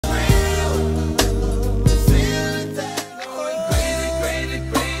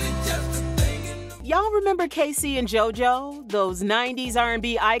remember Casey and JoJo, those 90s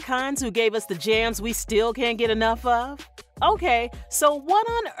R&B icons who gave us the jams we still can't get enough of? Okay, so what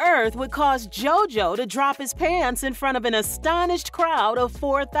on earth would cause JoJo to drop his pants in front of an astonished crowd of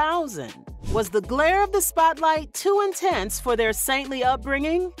 4,000? Was the glare of the spotlight too intense for their saintly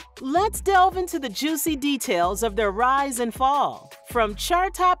upbringing? Let's delve into the juicy details of their rise and fall. From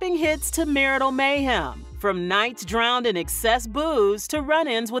chart-topping hits to marital mayhem, from nights drowned in excess booze to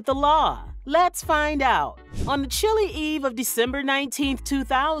run-ins with the law. Let's find out. On the chilly eve of December 19,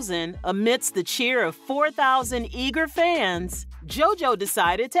 2000, amidst the cheer of 4,000 eager fans, JoJo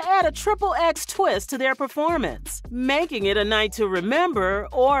decided to add a triple X twist to their performance, making it a night to remember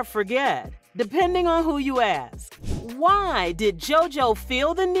or forget, depending on who you ask. Why did JoJo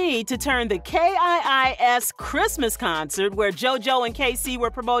feel the need to turn the KIIS Christmas concert, where JoJo and KC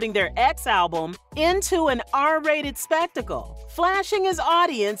were promoting their X album, into an R-rated spectacle, flashing his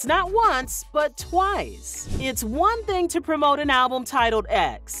audience not once, but twice? It's one thing to promote an album titled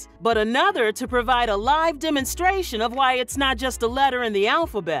X, but another to provide a live demonstration of why it's not just a letter in the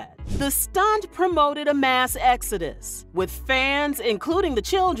alphabet. The stunt promoted a mass exodus, with fans, including the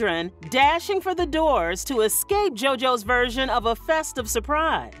children, dashing for the doors to escape JoJo's version of a festive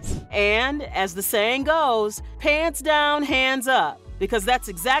surprise. And, as the saying goes, pants down, hands up, because that's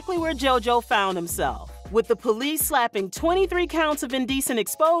exactly where JoJo found himself, with the police slapping 23 counts of indecent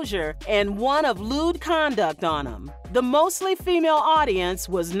exposure and 1 of lewd conduct on him. The mostly female audience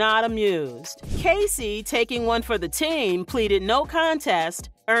was not amused. Casey, taking one for the team, pleaded no contest,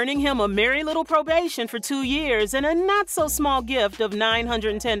 earning him a merry little probation for 2 years and a not-so-small gift of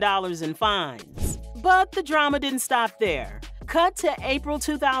 $910 in fines. But the drama didn't stop there. Cut to April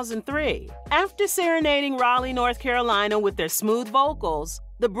 2003. After serenading Raleigh, North Carolina with their smooth vocals,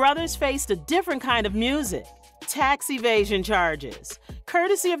 the brothers faced a different kind of music: tax evasion charges,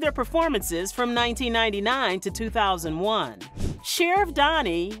 courtesy of their performances from 1999 to 2001. Sheriff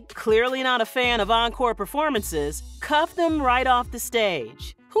Donnie, clearly not a fan of encore performances, cuffed them right off the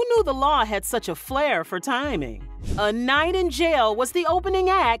stage. Who knew the law had such a flair for timing? A night in jail was the opening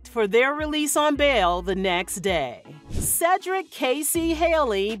act for their release on bail the next day. Cedric Casey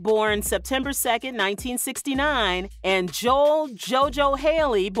Haley, born September 2, 1969, and Joel JoJo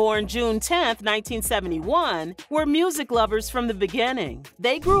Haley, born June 10, 1971, were music lovers from the beginning.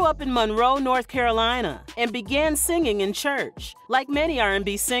 They grew up in Monroe, North Carolina, and began singing in church, like many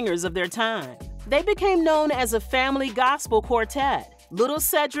R&B singers of their time. They became known as a family gospel quartet, Little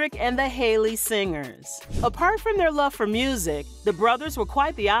Cedric and the Haley Singers. Apart from their love for music, the brothers were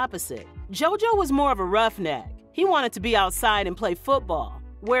quite the opposite. JoJo was more of a roughneck. He wanted to be outside and play football,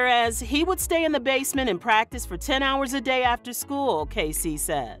 whereas he would stay in the basement and practice for 10 hours a day after school, KC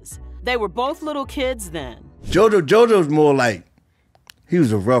says. They were both little kids then. JoJo's more like, he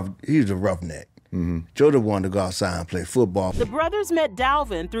was a roughneck. JoJo wanted to go outside and play football. The brothers met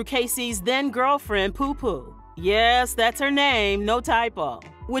Dalvin through KC's then-girlfriend, Poo Poo. Yes, that's her name, no typo.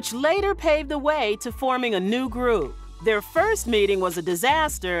 Which later paved the way to forming a new group. Their first meeting was a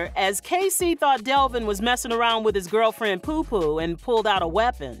disaster, as KC thought Delvin was messing around with his girlfriend Poo Poo and pulled out a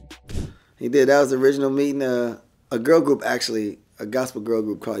weapon. He did. That was the original meeting. A girl group, actually, a gospel girl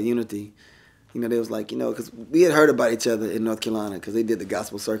group called Unity. You know, they was like, you know, because we had heard about each other in North Carolina because they did the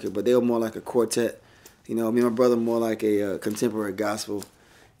gospel circuit, but they were more like a quartet. You know, me and my brother more like a contemporary gospel.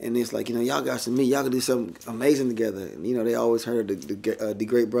 And it's like, you know, y'all got to meet. Y'all could do something amazing together. And, you know, they always heard the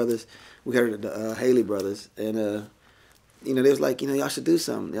Great Brothers. We heard the Haley Brothers. And, you know, they was like, you know, y'all should do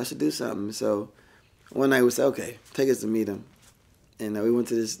something. Y'all should do something. So one night we said, okay, take us to meet them. And we went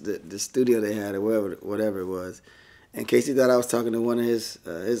to the studio they had or whatever it was. And Casey thought I was talking to one of his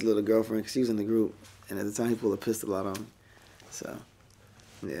little girlfriend because she was in the group. And at the time, he pulled a pistol out on me. So,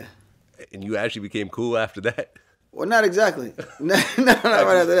 yeah. And you actually became cool after that? Well, not exactly. No, not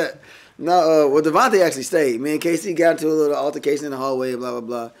right after that. No, well, Devontae actually stayed. Me and Casey got into a little altercation in the hallway, blah, blah,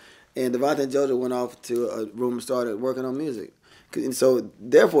 blah. And Devontae and JoJo went off to a room and started working on music. And so,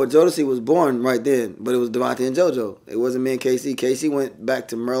 therefore, Jodeci was born right then, but it was Devontae and JoJo. It wasn't me and Casey. Casey went back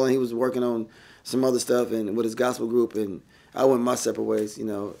to Maryland. He was working on some other stuff and with his gospel group, and I went my separate ways, you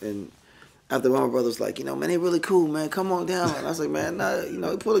know. And after one of my brothers was like, you know, man, they really cool, man. Come on down. And I was like, man, nah, you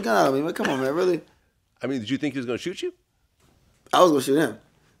know, he pulled a gun out of me, man. Come on, man, really. I mean, did you think he was going to shoot you? I was going to shoot him.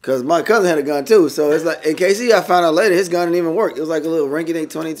 Because my cousin had a gun, too. So it's like, in KC, I found out later, his gun didn't even work. It was like a little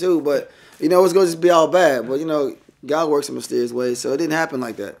rinky-dink 22. But, you know, it was going to just be all bad. But, you know, God works in mysterious ways. So it didn't happen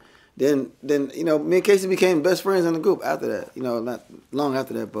like that. Then you know, me and Casey became best friends in the group after that. You know, not long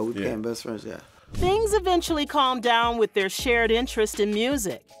after that, but we became best friends, yeah. Things eventually calmed down with their shared interest in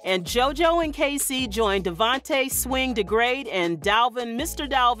music, and JoJo and KC joined Devontae Swing DeGreat and Mr.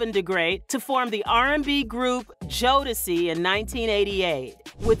 Dalvin DeGreat to form the R&B group Jodeci in 1988.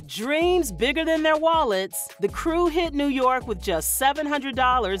 With dreams bigger than their wallets, the crew hit New York with just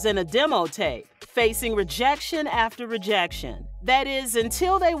 $700 and a demo tape, facing rejection after rejection. That is,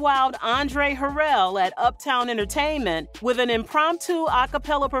 until they wowed Andre Harrell at Uptown Entertainment with an impromptu a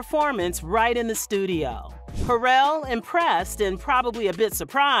cappella performance right in the studio. Harrell, impressed and probably a bit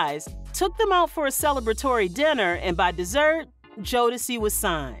surprised, took them out for a celebratory dinner, and by dessert, Jodeci was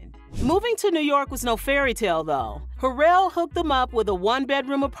signed. Moving to New York was no fairy tale, though. Harrell hooked them up with a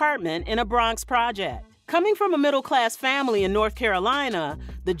one-bedroom apartment in a Bronx project. Coming from a middle-class family in North Carolina,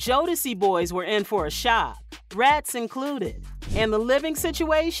 the Jodeci boys were in for a shock, rats included. And the living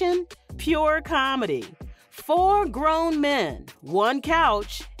situation? Pure comedy. 4 grown men, 1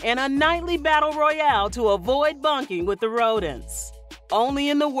 couch, and a nightly battle royale to avoid bunking with the rodents. Only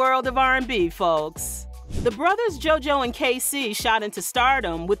in the world of R&B, folks. The brothers JoJo and KC shot into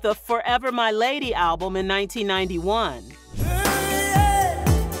stardom with the Forever My Lady album in 1991.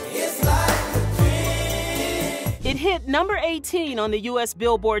 It hit number 18 on the US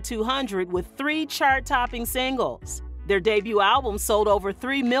Billboard 200 with 3 chart-topping singles. Their debut album sold over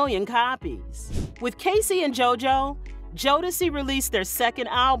 3 million copies. With KC and JoJo, Jodeci released their second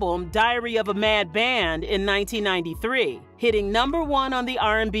album, Diary of a Mad Band, in 1993, hitting number 1 on the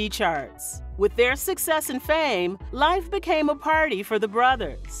R&B charts. With their success and fame, life became a party for the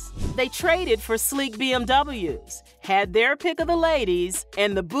brothers. They traded for sleek BMWs, had their pick of the ladies,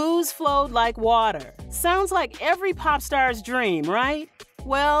 and the booze flowed like water. Sounds like every pop star's dream, right?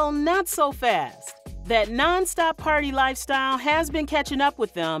 Well, not so fast. That non-stop party lifestyle has been catching up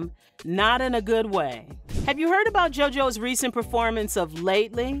with them, not in a good way. Have you heard about JoJo's recent performance of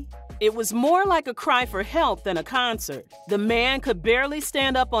Lately? It was more like a cry for help than a concert. The man could barely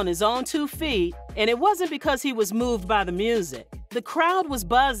stand up on his own 2 feet, and it wasn't because he was moved by the music. The crowd was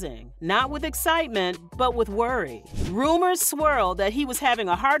buzzing, not with excitement, but with worry. Rumors swirled that he was having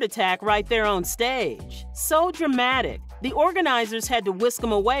a heart attack right there on stage. So dramatic, the organizers had to whisk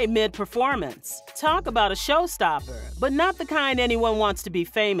him away mid-performance. Talk about a showstopper, but not the kind anyone wants to be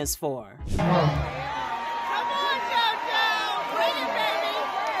famous for.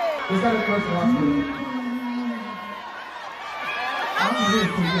 Is that a question for you? I'm here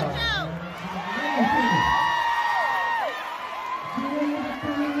for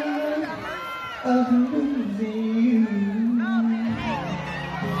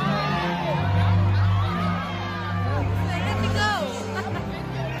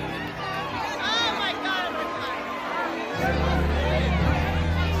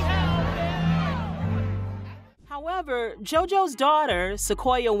However, JoJo's daughter,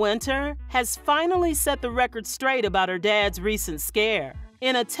 Sequoia Winter, has finally set the record straight about her dad's recent scare.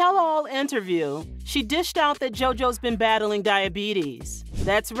 In a tell-all interview, she dished out that JoJo's been battling diabetes.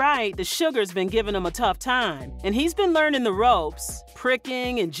 That's right, the sugar's been giving him a tough time, and he's been learning the ropes,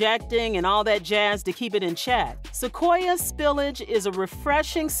 pricking, injecting, and all that jazz to keep it in check. Sequoia's spillage is a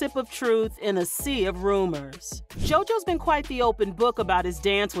refreshing sip of truth in a sea of rumors. JoJo's been quite the open book about his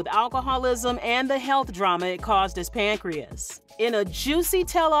dance with alcoholism and the health drama it caused his pancreas. In a juicy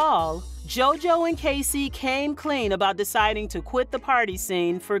tell-all, JoJo and KC came clean about deciding to quit the party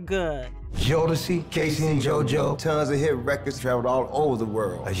scene for good. Jodeci, KC and JoJo, tons of hit records traveled all over the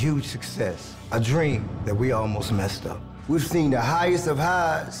world. A huge success, a dream that we almost messed up. We've seen the highest of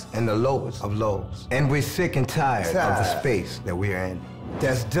highs and the lowest of lows. And we're sick and tired of the space that we're in.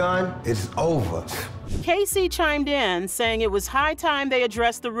 That's done, it's over. KC chimed in, saying it was high time they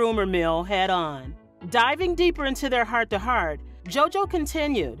addressed the rumor mill head on. Diving deeper into their heart-to-heart, JoJo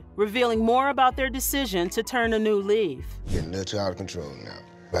continued, revealing more about their decision to turn a new leaf. Getting a little too out of control now.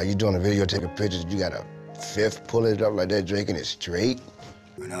 Like you doing a video, taking pictures, you got a fifth pulling it up like that, drinking it straight.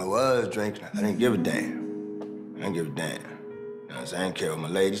 When I was drinking, I didn't give a damn. I didn't give a damn. You know what I'm saying? I didn't care what my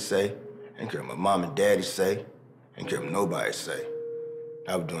lady say. I didn't care what my mom and daddy say. I didn't care what nobody say.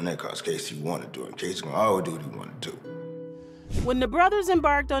 I was doing that because Casey wanted to do it. Casey's gonna always do what he wanted to do. When the brothers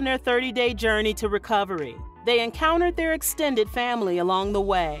embarked on their 30-day journey to recovery, they encountered their extended family along the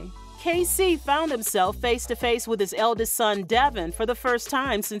way. KC found himself face-to-face with his eldest son, Devin, for the first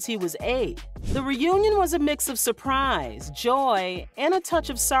time since he was 8. The reunion was a mix of surprise, joy, and a touch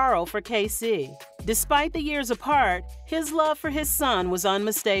of sorrow for KC. Despite the years apart, his love for his son was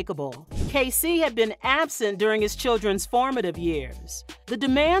unmistakable. KC had been absent during his children's formative years. The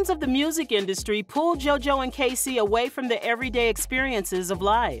demands of the music industry pulled JoJo and KC away from the everyday experiences of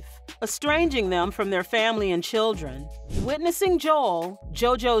life, estranging them from their family and children. Witnessing Joel,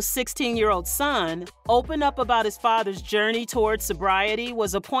 JoJo's 16-year-old son, open up about his father's journey towards sobriety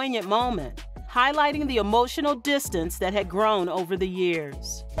was a poignant moment, highlighting the emotional distance that had grown over the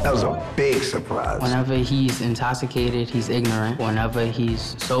years. That was a big surprise. Whenever he's intoxicated, he's ignorant. Whenever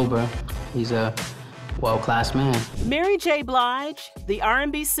he's sober, he's a world-class man. Mary J. Blige, the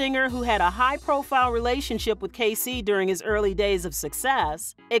R&B singer who had a high-profile relationship with KC during his early days of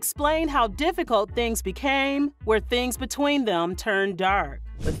success, explained how difficult things became, where things between them turned dark.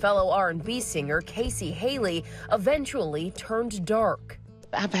 With fellow R&B singer Casey Haley eventually turned dark.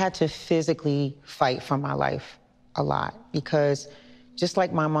 I've had to physically fight for my life a lot because just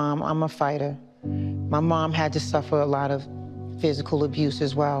like my mom, I'm a fighter. My mom had to suffer a lot of physical abuse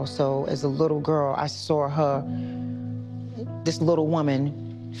as well. So as a little girl, I saw her, this little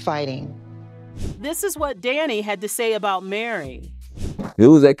woman, fighting. This is what Danny had to say about Mary. It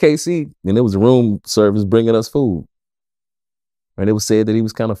was at KC, and it was room service bringing us food. And it was said that he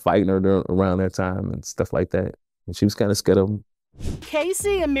was kind of fighting her around that time and stuff like that. And she was kind of scared of him.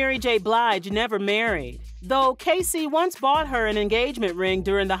 KC and Mary J. Blige never married, though KC once bought her an engagement ring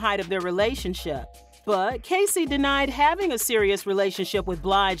during the height of their relationship. But KC denied having a serious relationship with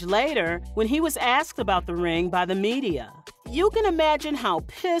Blige later when he was asked about the ring by the media. You can imagine how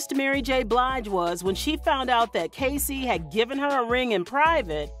pissed Mary J. Blige was when she found out that KC had given her a ring in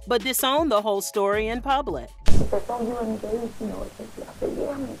private, but disowned the whole story in public. She said, so you're engaged, you know? I said, yeah,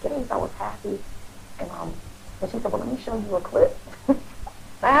 I'm engaged. I was happy. And she said, well, let me show you a clip.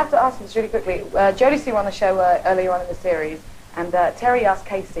 I have to ask this really quickly. Jodie Sue on the show earlier on in the series, and Terry asked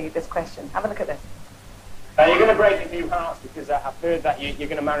Casey this question. Have a look at this. You're going to break a few hearts because I've heard that you're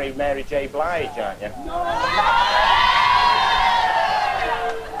going to marry Mary J. Blige, aren't you? No.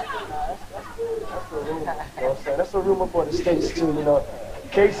 That's a rumor for the States, too, you know.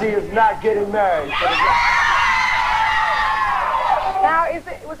 Casey is not getting married. Now,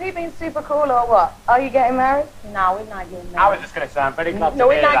 was he being super cool or what? Are you getting married? No, we're not getting married. I was just going to say, I'm very glad No,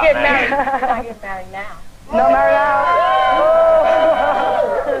 we're not getting married. We're not getting married now. Not married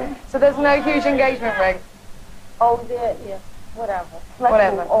now? So there's no huge engagement ring? Oh, yeah. Whatever.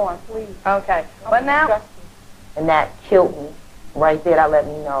 Let's move on, please. Okay. But now... And that killed me. Right there, that let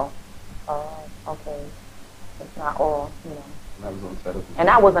me know, okay, it's not all, you know. And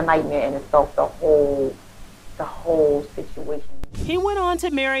that was a nightmare in itself, the whole situation. He went on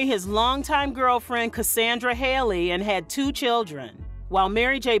to marry his longtime girlfriend, Cassandra Haley, and had 2 children, while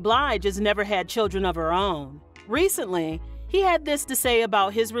Mary J. Blige has never had children of her own. Recently, he had this to say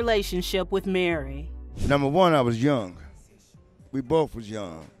about his relationship with Mary. Number one, I was young. We both was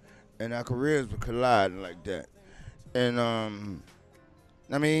young, and our careers were colliding like that. And,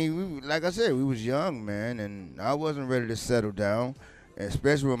 I mean, like I said, we was young, man, and I wasn't ready to settle down,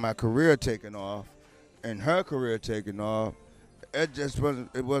 especially with my career taking off and her career taking off. It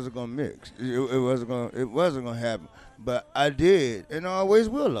wasn't gonna mix. It wasn't gonna happen. But I did, and I always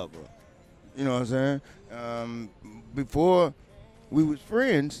will love her. You know what I'm saying? Before we was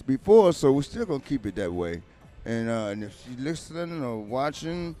friends before, so we're still gonna keep it that way. And if she's listening or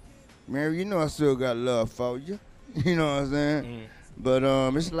watching, Mary, you know I still got love for you. You know what I'm saying? Mm. But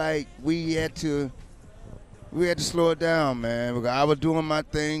it's like we had to slow it down, man. Because I was doing my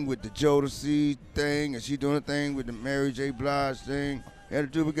thing with the JoJo thing, and she doing the thing with the Mary J. Blige thing. We had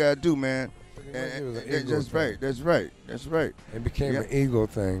to do what we gotta do, man. And that's right. It became an ego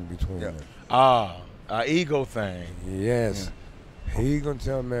thing between them. An ego thing. Yes. Yeah. He gonna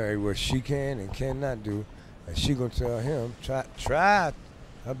tell Mary what she can and cannot do, and she gonna tell him, try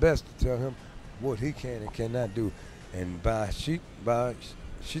her best to tell him what he can and cannot do. And she thought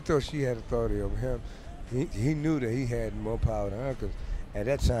she had authority over him. He knew that he had more power than her, because at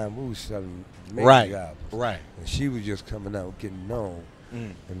that time we was selling major albums. Right. And she was just coming out getting known.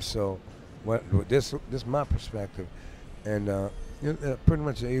 Mm. And so this is my perspective. And pretty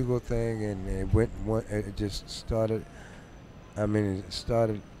much an ego thing, and it just started, it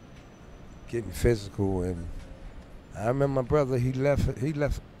started getting physical. And I remember my brother, he left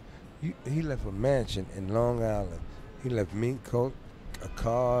a mansion in Long Island. He left mink coat,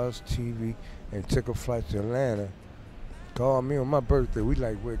 cars, TV, and took a flight to Atlanta. Called me on my birthday. We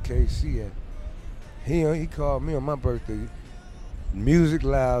like, where KC at? He called me on my birthday. Music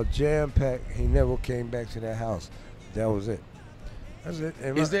loud, jam packed. He never came back to that house. That was it. That's it.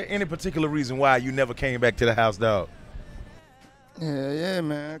 Is there any particular reason why you never came back to the house, dog? Yeah,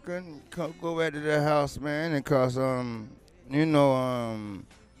 man. I couldn't go back to that house, man, because you know,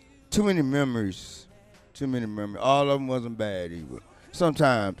 too many memories. Too many memories. All of them wasn't bad either.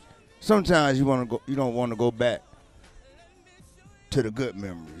 Sometimes you don't want to go back to the good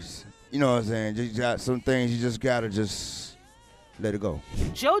memories. You know what I'm saying? You got some things you just gotta let it go.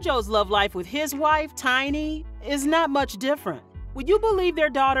 JoJo's love life with his wife, Tiny, is not much different. Would you believe their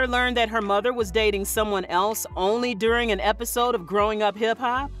daughter learned that her mother was dating someone else only during an episode of Growing Up Hip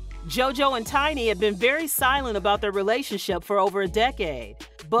Hop? JoJo and Tiny have been very silent about their relationship for over a decade.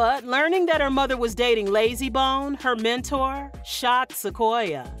 But learning that her mother was dating Lazy Bone, her mentor, shocked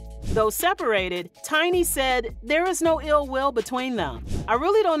Sequoia. Though separated, Tiny said there is no ill will between them. I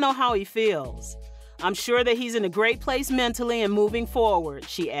really don't know how he feels. I'm sure that he's in a great place mentally and moving forward,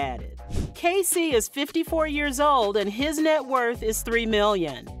 she added. Casey is 54 years old and his net worth is $3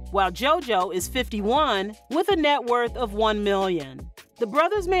 million, while JoJo is 51 with a net worth of $1 million. The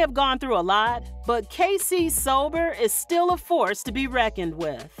brothers may have gone through a lot, but Casey sober is still a force to be reckoned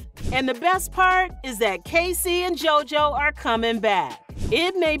with. And the best part is that Casey and JoJo are coming back.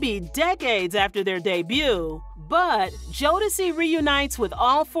 It may be decades after their debut, but Jodeci reunites with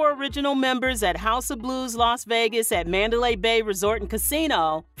all 4 original members at House of Blues Las Vegas at Mandalay Bay Resort and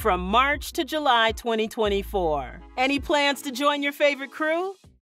Casino from March to July 2024. Any plans to join your favorite crew?